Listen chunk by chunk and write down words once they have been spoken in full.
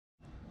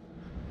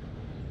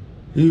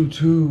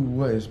YouTube,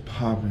 what is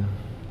popping?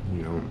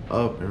 You know, I'm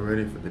up and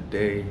ready for the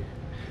day.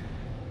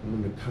 I'm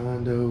in the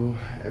condo.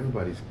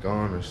 Everybody's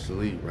gone or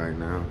asleep right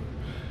now.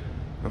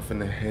 I'm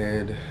finna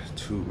head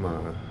to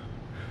my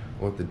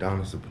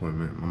orthodontist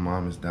appointment. My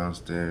mom is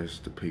downstairs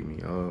to pick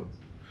me up.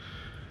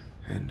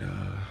 And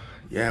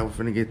yeah, we're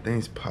finna get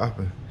things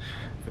popping.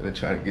 Finna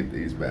try to get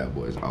these bad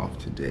boys off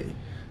today.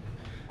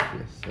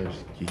 Yes, sir.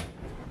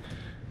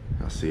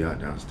 I'll see y'all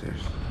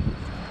downstairs.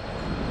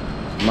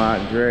 My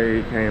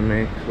Dre came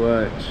in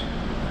clutch,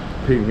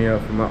 picked me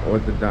up for my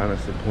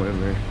orthodontist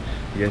appointment.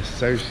 Yes,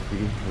 sirski.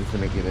 We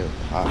finna get it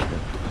popping.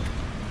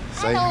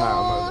 Say hi,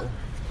 mother.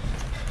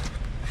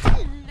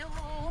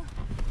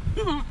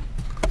 Hello.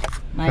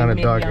 Kind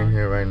of dark in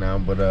here right now,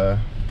 but we're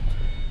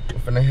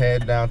finna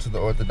head down to the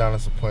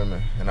orthodontist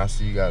appointment, and I'll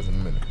see you guys in a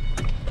minute.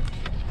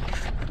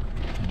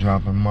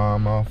 Dropping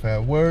mom off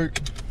at work.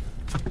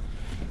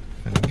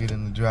 Finna get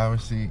in the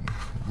driver's seat,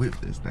 whip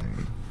this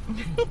thing.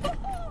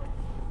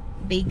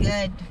 Be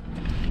good.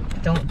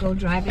 Don't go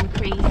driving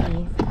crazy.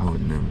 I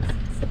would never.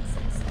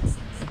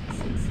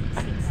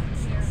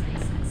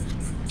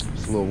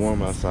 It's a little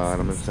warm outside.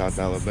 I'm in South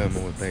Alabama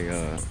with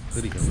a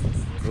hoodie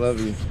on. Love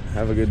you.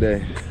 Have a good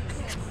day.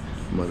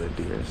 Mother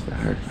dearest to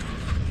her.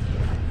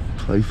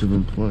 Place of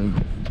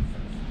employment.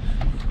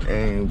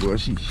 And boy,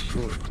 she's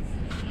short.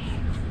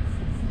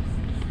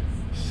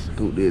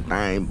 Scoot that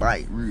thing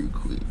bite real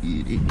quick.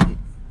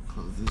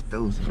 Close this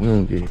door so we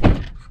don't get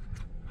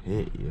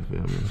hit, you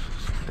feel me?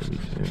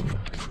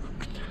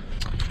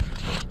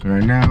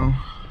 Right now,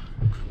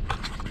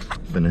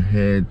 I'm gonna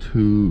head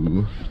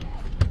to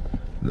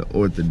the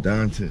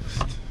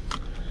orthodontist.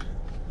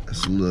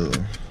 That's a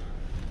little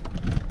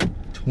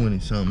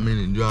 20-something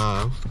minute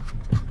drive.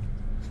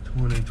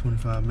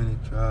 20-25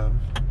 minute drive.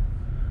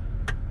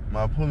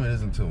 My appointment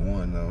isn't until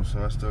 1 though,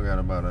 so I still got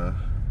about a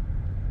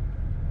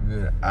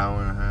good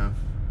hour and a half.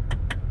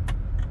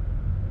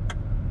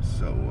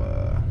 So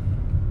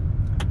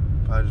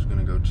probably just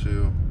gonna go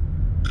chill,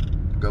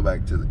 go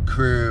back to the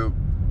crib,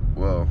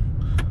 well,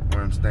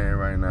 where I'm staying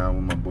right now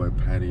with my boy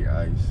Patty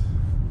Ice,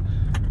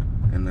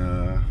 and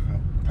I'll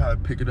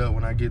probably pick it up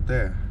when I get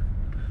there.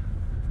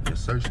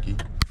 Yes, sirski.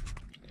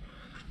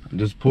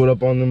 Just pulled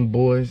up on them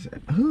boys.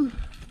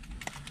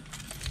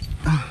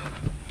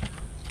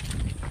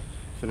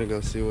 Finna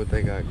go see what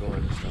they got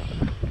going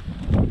inside.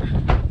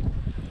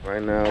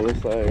 Right now, it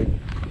looks like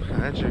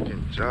Patrick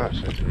and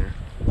Josh are here.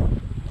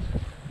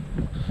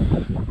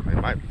 They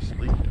might be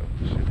asleep though.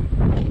 Shit.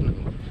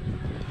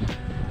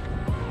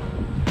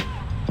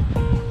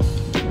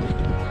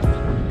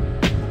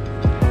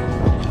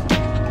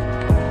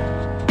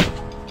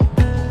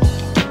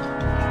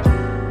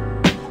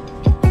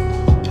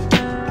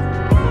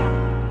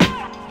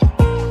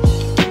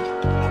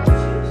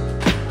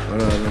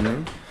 What up, man?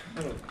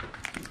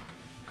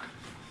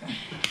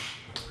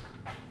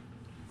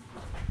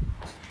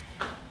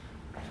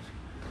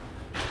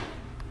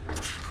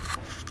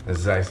 That's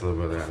Zach's little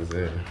brother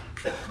Isaiah.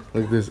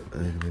 Look at this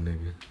ugly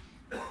nigga.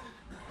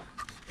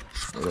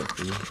 What up,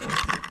 dude?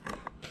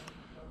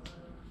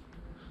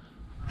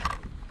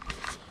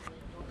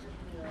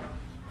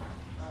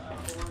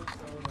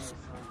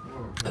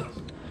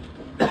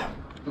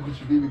 Look what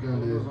your BB gun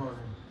did.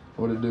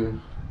 What it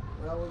do?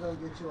 Well, we're gonna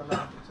get you an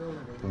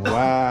opportunity.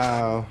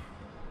 Wow.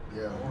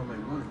 Yeah, I wanna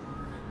make money.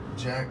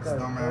 Jack's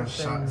dumbass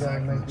shot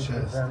Zach in the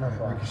chest.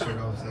 Ricochet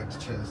off Zach's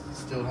chest.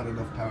 Still had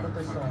enough power to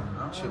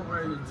fucking chip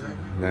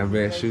him. That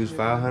man shoots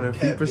 500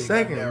 feet per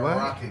second, boy.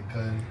 Rocket,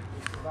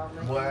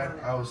 boy,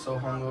 I was so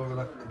hungover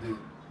like dude.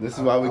 This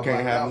is why we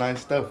can't have nice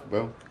stuff,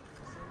 bro.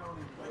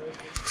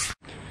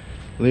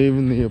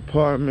 Leaving the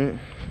apartment.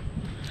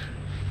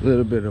 A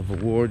little bit of a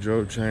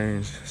wardrobe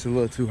change. It's a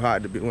little too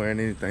hot to be wearing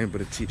anything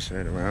but a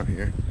t-shirt around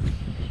here.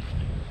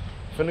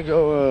 Finna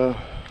go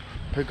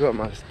pick up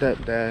my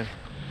stepdad.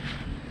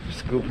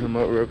 Scoop him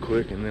up real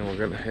quick, and then we're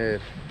gonna head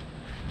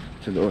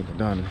to the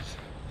orthodontist.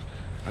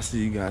 I'll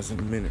see you guys in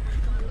a minute.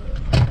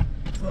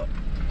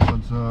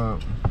 What's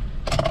up?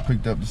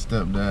 Picked up the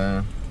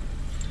stepdad.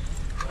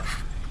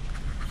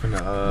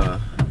 Finna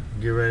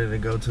get ready to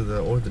go to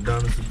the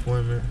orthodontist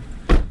appointment.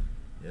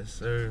 Yes,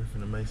 sir.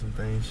 Finna make some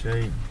things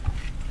shake.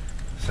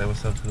 Say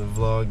what's up to the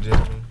vlog,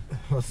 Jimmy.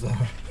 What's up?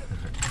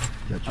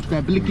 Got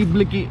that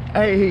blicky.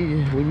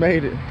 Hey, we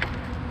made it.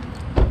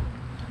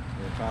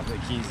 The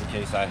keys in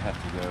case I have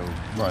to go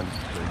run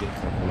to get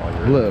something while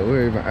you're Look,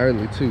 we're even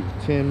early too.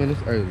 10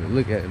 minutes early.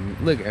 Look at me.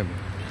 Look at me.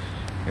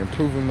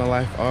 Improving my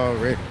life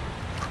already.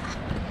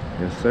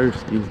 Yes, sir,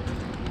 Steve.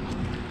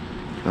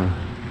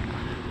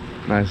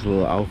 Nice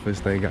little office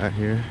they got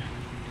here.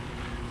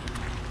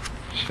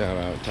 Shout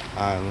out to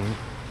Island.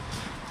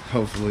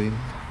 Hopefully,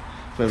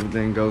 if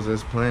everything goes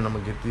as planned, I'm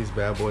gonna get these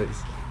bad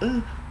boys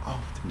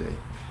off today.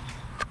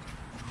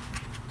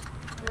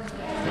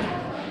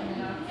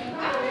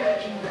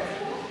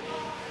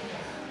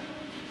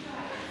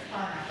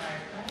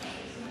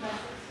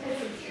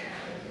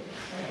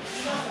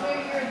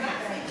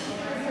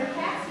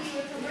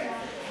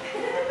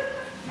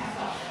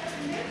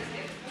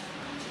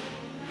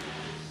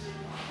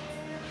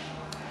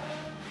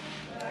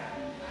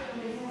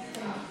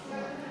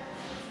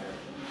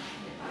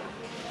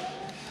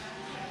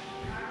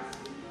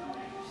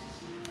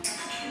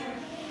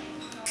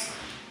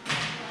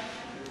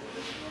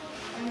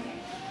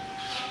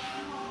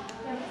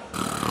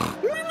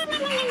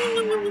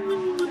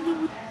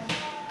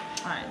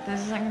 Alright,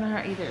 this isn't gonna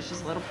hurt either, it's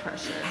just a little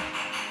pressure.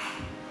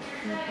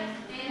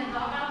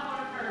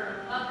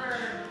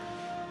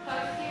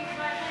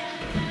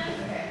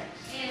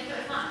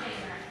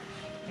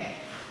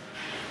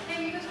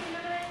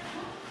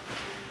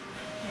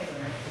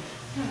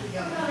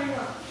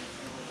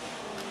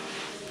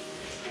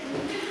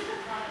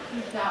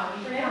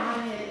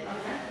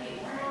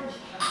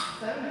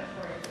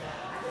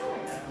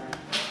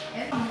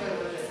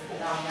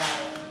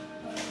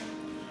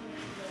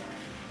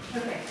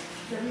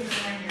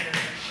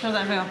 How's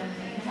that feel?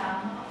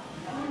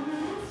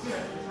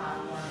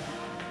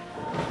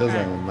 Feels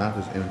like my mouth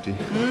is empty.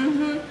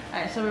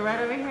 Alright, so we're right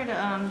over here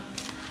to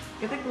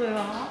get the glue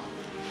off.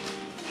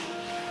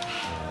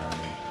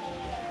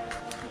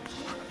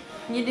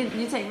 You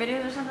take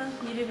videos or something?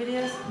 You do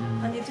videos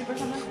on YouTube or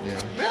something?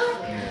 Yeah. Really?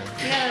 Yeah.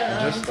 Yeah.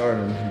 I just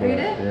started. You did?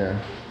 Yeah.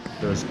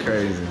 It was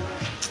crazy.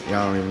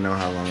 Y'all don't even know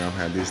how long I've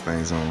had these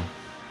things on.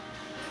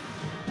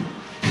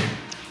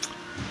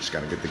 Just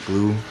gotta get the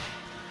glue.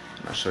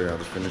 And I'll show y'all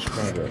the finished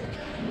product.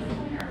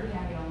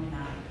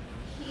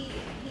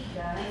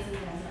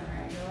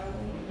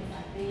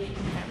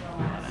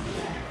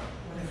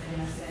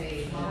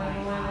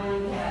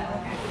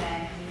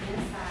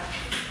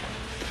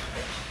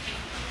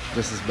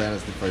 Just as bad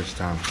as the first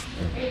time.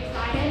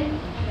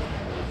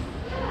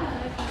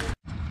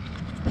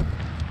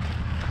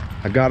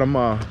 I got them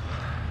off.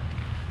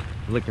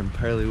 Looking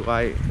pearly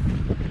white.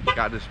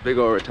 Got this big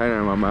old retainer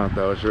in my mouth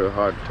though. It's real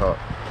hard to talk.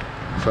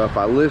 So if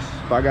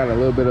I got a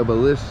little bit of a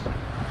lisp,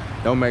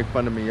 don't make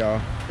fun of me,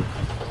 y'all.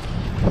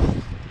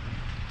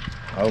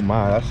 Oh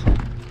my,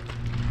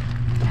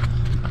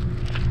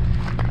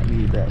 I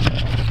need that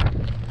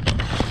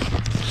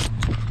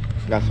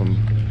now.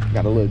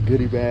 Got a little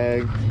goodie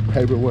bag,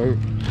 paperwork,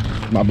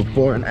 my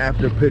before and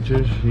after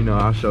pictures. You know,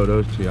 I'll show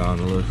those to y'all in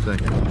a little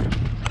second.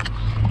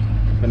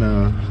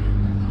 Gonna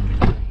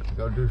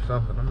go do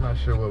something. I'm not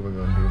sure what we're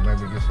gonna do.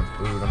 Maybe get some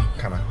food. I'm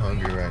kind of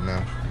hungry right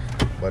now.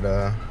 But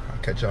I'll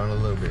catch y'all in a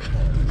little bit.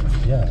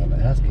 Yeah, I'm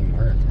asking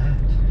where it's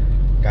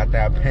at. Got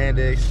that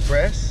Panda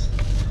Express.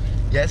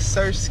 Yes,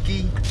 sir,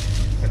 ski.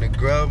 And the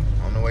grub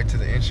on the way to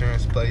the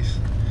insurance place.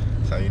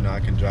 So you know I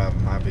can drive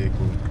my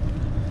vehicle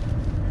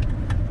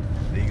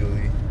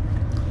legally.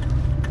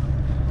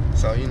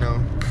 So, you know,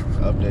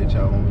 update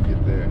y'all when we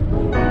get there.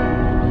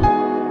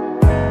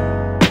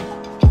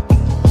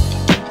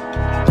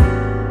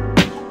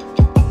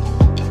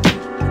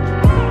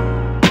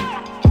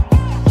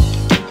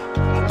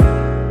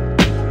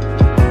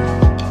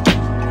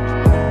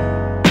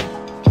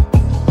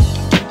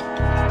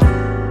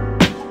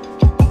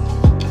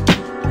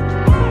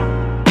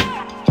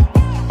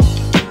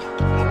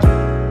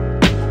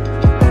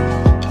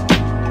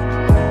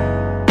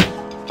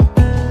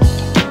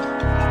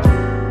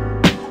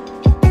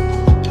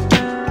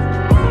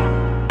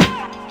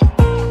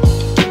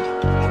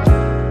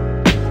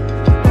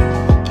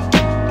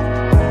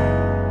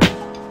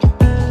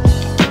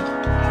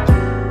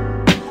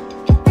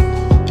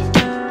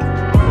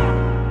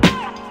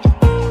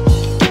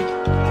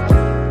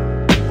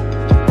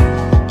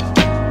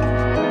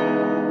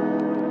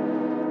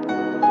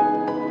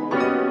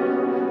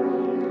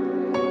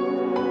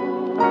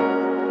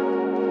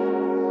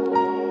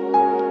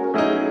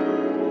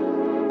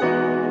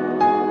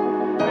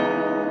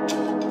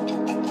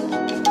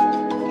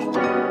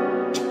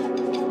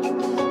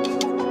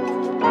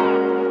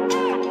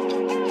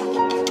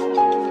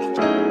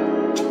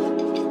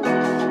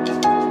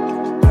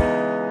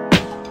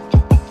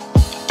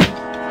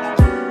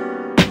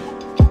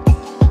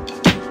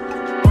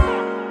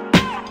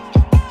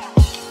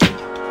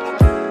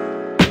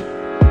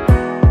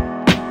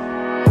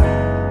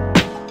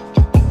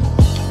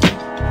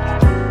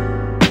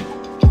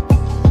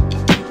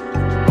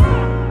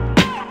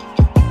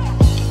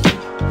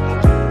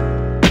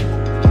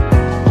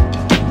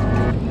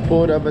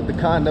 Pulled up at the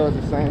condo at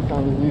the same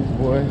time as these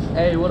boys.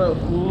 Hey, what up,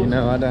 fool? You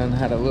know, I done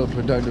had a little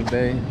productive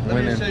day.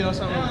 Let me show y'all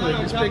something real quick.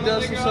 Just picked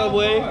up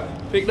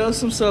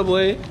some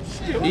Subway.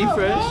 Eat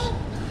fresh.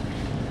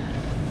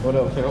 What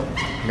up, Phil?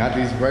 Got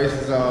these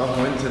braces off,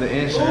 went to the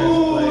insurance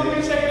place. Let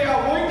me check it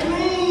out, boy,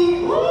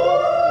 clean.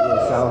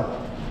 Little South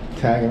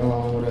tagging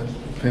along with us,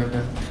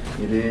 pimping.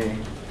 You dig?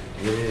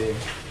 Yeah.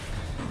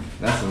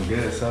 That's some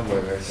good Subway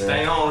right there.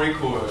 Stay on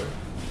record.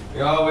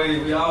 We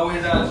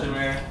always out here,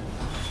 man.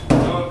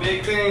 Doing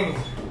big things.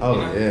 Oh,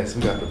 you know? yes,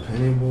 we got the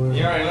penny boy.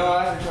 You already know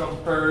I have to come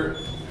purr.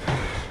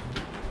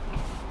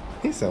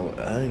 He's so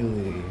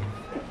ugly.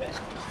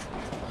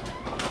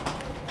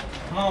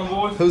 Come on,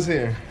 boys. Who's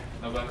here?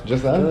 Nobody.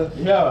 Just us?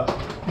 Yeah.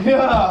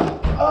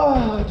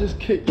 Oh, I just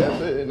kicked that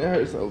bit and it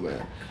hurt so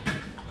bad.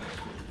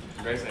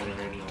 Grace ain't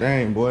ready.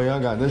 Dang, boy,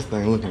 y'all got this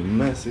thing looking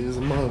messy as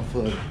a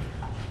motherfucker.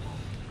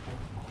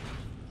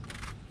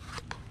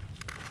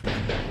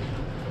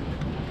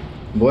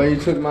 Boy, you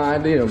took my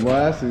idea, boy.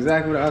 That's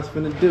exactly what I was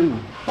finna do.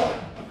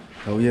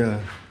 Oh, yeah.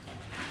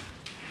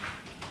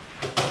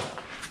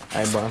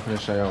 Hey, bro, I'm finna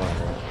show y'all what I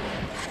got.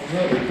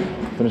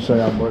 Finna show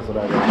y'all boys what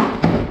I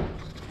got.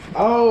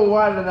 Oh,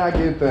 why did I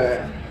get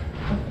that?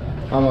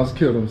 Almost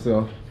killed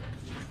himself.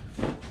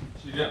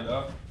 She got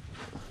though.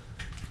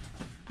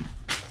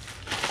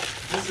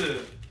 This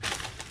is.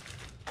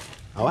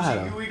 Oh, I had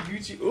a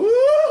Gucci.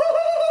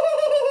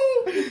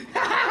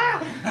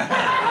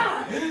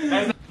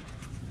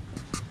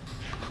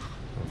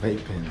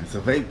 vape pen. It's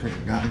a vape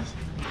pen, guys.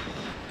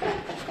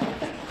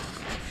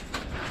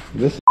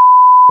 This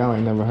y'all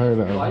ain't never heard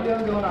of. Why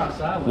y'all going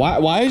outside?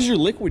 Why is your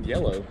liquid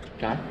yellow?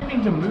 I don't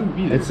need to move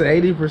either. It's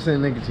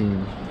 80%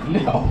 nicotine.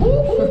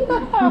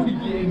 No. We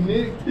getting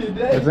nicked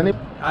today. Is any?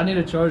 I need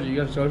a charger. You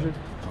got a charger?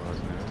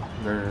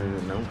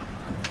 No.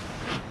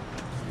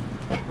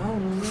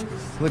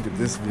 Look at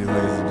this view,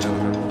 ladies and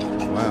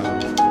gentlemen.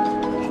 Wow.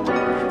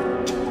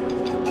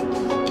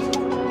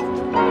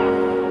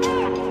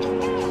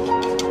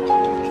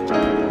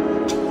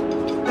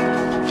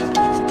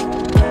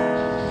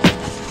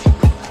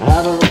 I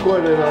haven't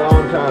recorded in a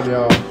long time,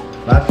 y'all.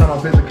 Last time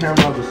I picked the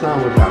camera up, the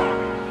sun was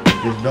out.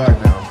 It's dark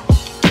now.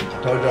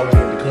 I told y'all I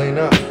need to clean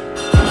up.